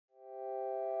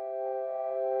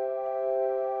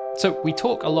So we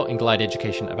talk a lot in Glide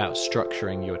Education about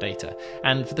structuring your data,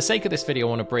 and for the sake of this video I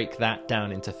want to break that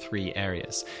down into 3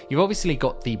 areas. You've obviously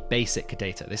got the basic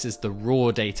data. This is the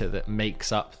raw data that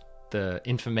makes up the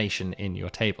information in your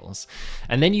tables.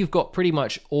 And then you've got pretty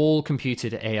much all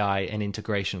computed AI and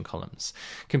integration columns.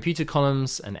 Computed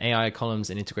columns and AI columns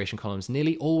and integration columns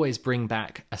nearly always bring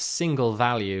back a single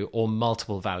value or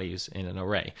multiple values in an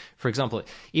array. For example,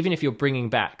 even if you're bringing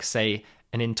back, say,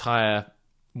 an entire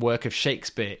work of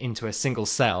Shakespeare into a single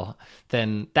cell,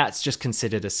 then that's just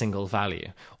considered a single value.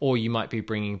 Or you might be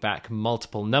bringing back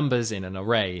multiple numbers in an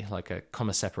array, like a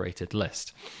comma-separated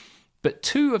list. But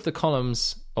 2 of the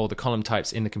columns, or the column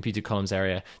types in the computed columns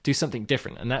area, do something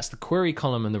different, and that's the query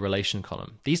column and the relation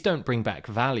column. These don't bring back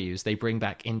values, they bring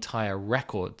back entire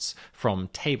records from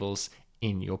tables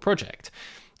in your project.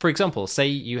 For example, say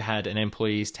you had an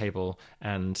employees table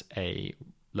and a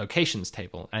locations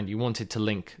table, and you wanted to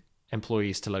link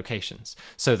employees to locations,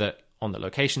 so that on the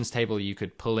locations table you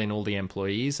could pull in all the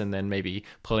employees and then maybe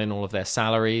pull in all of their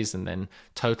salaries and then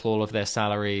total all of their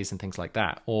salaries and things like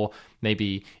that. Or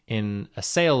maybe in a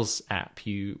sales app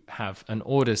you have an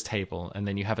orders table and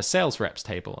then you have a sales reps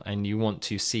table, and you want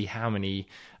to see how many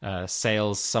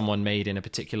sales someone made in a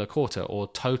particular quarter, or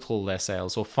total their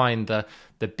sales, or find the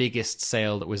biggest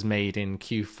sale that was made in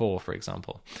Q4, for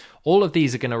example. All of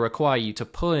these are going to require you to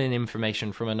pull in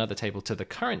information from another table to the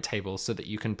current table so that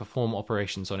you can perform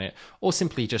operations on it, or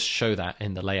simply just show that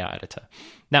in the layout editor.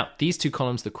 Now, these 2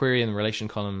 columns, the query and the relation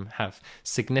column, have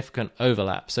significant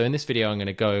overlap. So in this video, I'm going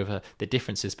to go over the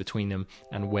differences between them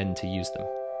and when to use them.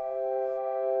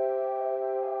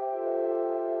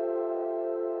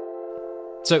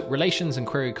 So relations and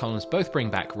query columns both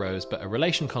bring back rows, but a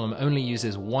relation column only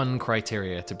uses 1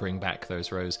 criteria to bring back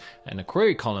those rows, and a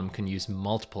query column can use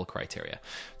multiple criteria.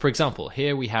 For example,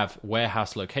 here we have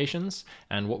warehouse locations,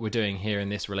 and what we're doing here in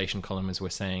this relation column is we're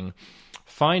saying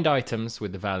find items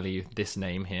with the value this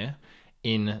name here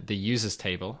in the users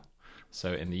table.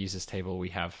 So in the users table we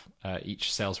have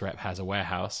each sales rep has a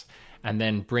warehouse, and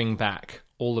then bring back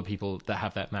all the people that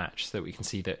have that match, so that we can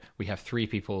see that we have 3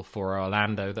 people for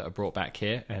Orlando that are brought back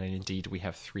here, and indeed we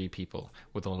have 3 people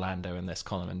with Orlando in this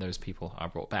column, and those people are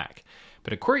brought back.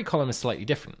 But a query column is slightly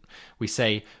different. We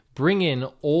say bring in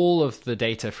all of the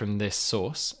data from this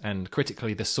source, and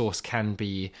critically the source can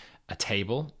be a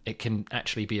table, it can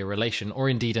actually be a relation, or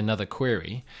indeed another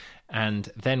query,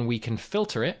 and then we can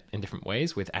filter it in different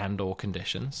ways with and/or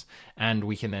conditions, and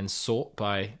we can then sort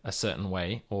by a certain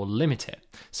way or limit it.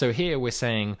 So here we're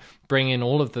saying bring in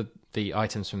all of the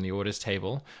items from the orders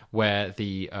table where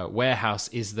the warehouse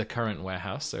is the current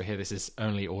warehouse. So here this is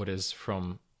only orders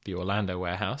from the Orlando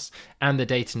warehouse, and the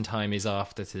date and time is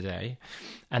after today,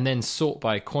 and then sort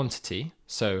by quantity.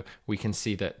 So we can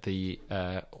see that the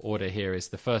order here is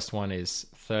the first one is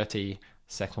 30,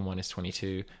 second one is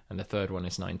 22, and the third one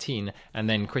is 19. And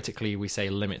then critically we say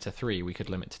limit to 3. We could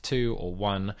limit to 2 or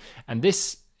 1. And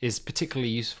this is particularly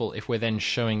useful if we're then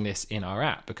showing this in our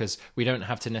app, because we don't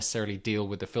have to necessarily deal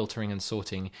with the filtering and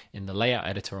sorting in the layout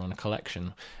editor on a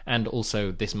collection. And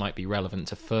also this might be relevant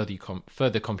to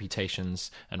further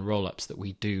computations and rollups that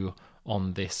we do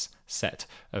on this set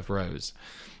of rows.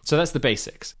 So that's the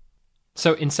basics.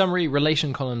 So in summary,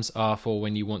 relation columns are for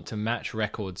when you want to match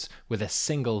records with a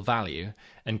single value,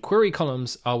 and query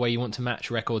columns are where you want to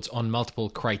match records on multiple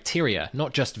criteria,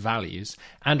 not just values,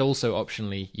 and also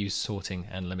optionally use sorting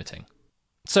and limiting.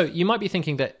 So you might be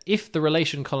thinking that if the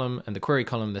relation column and the query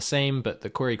column are the same, but the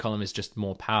query column is just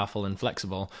more powerful and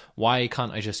flexible, why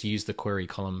can't I just use the query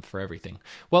column for everything?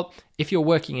 Well, if you're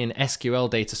working in SQL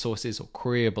data sources or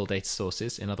queryable data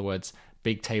sources, in other words,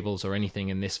 big tables or anything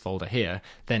in this folder here,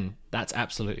 then that's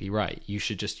absolutely right. You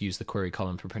should just use the query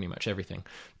column for pretty much everything.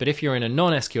 But if you're in a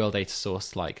non-SQL data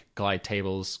source like Glide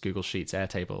tables, Google Sheets,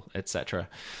 Airtable, etc.,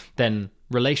 then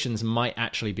relations might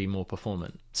actually be more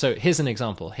performant. So here's an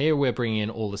example. Here we're bringing in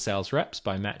all the sales reps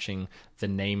by matching the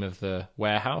name of the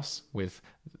warehouse with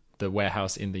the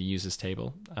warehouse in the users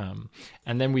table,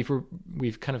 and then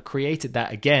we've kind of created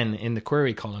that again in the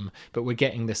query column, but we're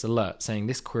getting this alert saying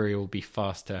this query will be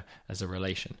faster as a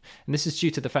relation. And this is due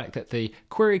to the fact that the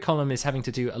query column is having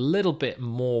to do a little bit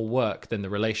more work than the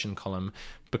relation column,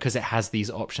 because it has these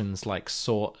options like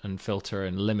sort and filter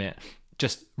and limit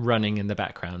just running in the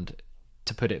background,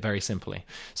 to put it very simply.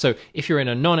 So if you're in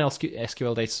a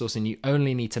non-SQL data source and you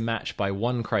only need to match by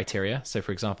 1 criteria, so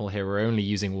for example here we're only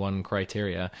using 1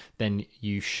 criteria, then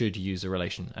you should use a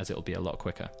relation, as it'll be a lot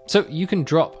quicker. So you can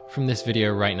drop from this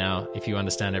video right now if you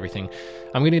understand everything.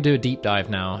 I'm going to do a deep dive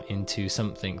now into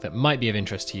something that might be of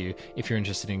interest to you if you're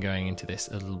interested in going into this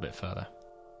a little bit further.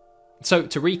 So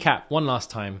to recap one last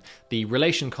time, the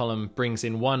relation column brings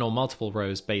in one or multiple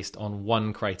rows based on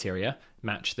one criteria,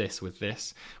 match this with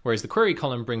this, whereas the query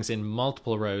column brings in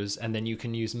multiple rows, and then you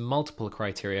can use multiple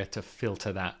criteria to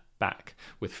filter that back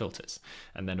with filters,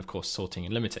 and then of course sorting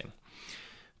and limiting.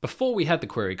 Before we had the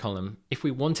query column, if we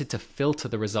wanted to filter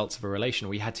the results of a relation,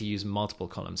 we had to use multiple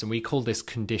columns, and we call this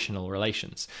conditional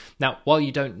relations. Now, while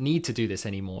you don't need to do this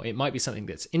anymore, it might be something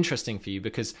that's interesting for you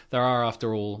because there are,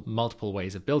 after all, multiple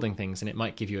ways of building things, and it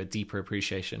might give you a deeper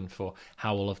appreciation for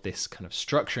how all of this kind of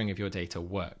structuring of your data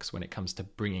works when it comes to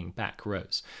bringing back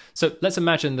rows. So let's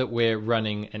imagine that we're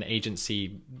running an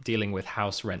agency dealing with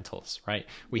house rentals, right?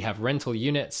 We have rental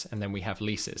units and then we have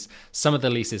leases. Some of the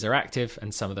leases are active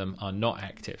and some of them are not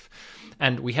active.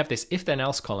 And we have this if then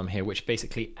else column here, which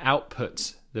basically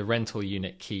outputs the rental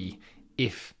unit key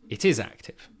if it is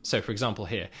active. So for example,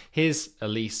 here's a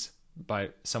lease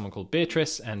by someone called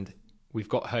Beatrice, and we've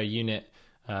got her unit,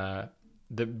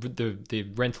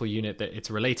 the rental unit that it's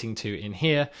relating to in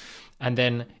here. And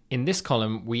then in this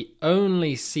column, we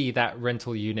only see that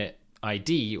rental unit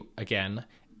ID again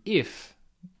if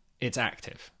it's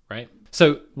active, right?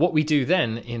 So what we do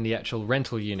then in the actual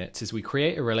rental units is we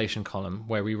create a relation column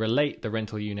where we relate the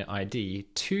rental unit ID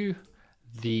to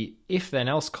the if then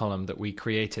else column that we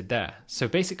created there. So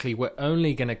basically we're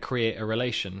only going to create a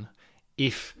relation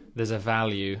if there's a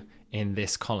value in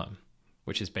this column,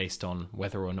 which is based on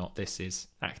whether or not this is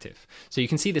active. So you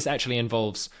can see this actually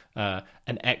involves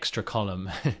an extra column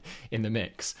in the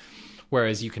mix.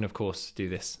 Whereas you can, of course, do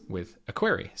this with a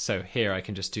query. So here I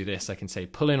can just do this. I can say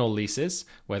pull in all leases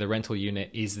where the rental unit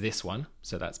is this one.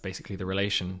 So that's basically the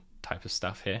relation type of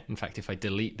stuff here. In fact, if I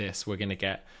delete this, we're going to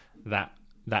get that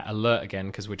alert again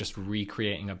because we're just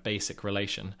recreating a basic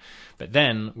relation. But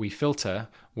then we filter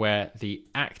where the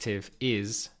active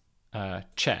is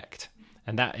checked.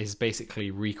 And that is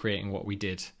basically recreating what we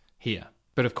did here.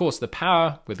 But of course, the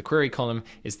power with the query column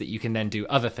is that you can then do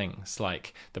other things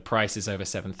like the price is over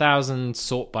 7,000,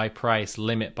 sort by price,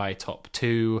 limit by top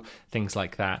 2, things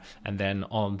like that. And then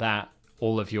on that,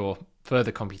 all of your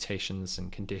further computations and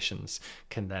conditions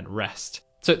can then rest.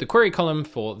 So the query column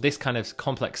for this kind of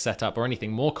complex setup or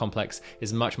anything more complex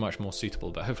is much, much more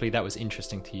suitable. But hopefully that was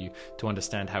interesting to you to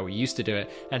understand how we used to do it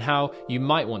and how you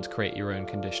might want to create your own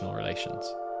conditional relations.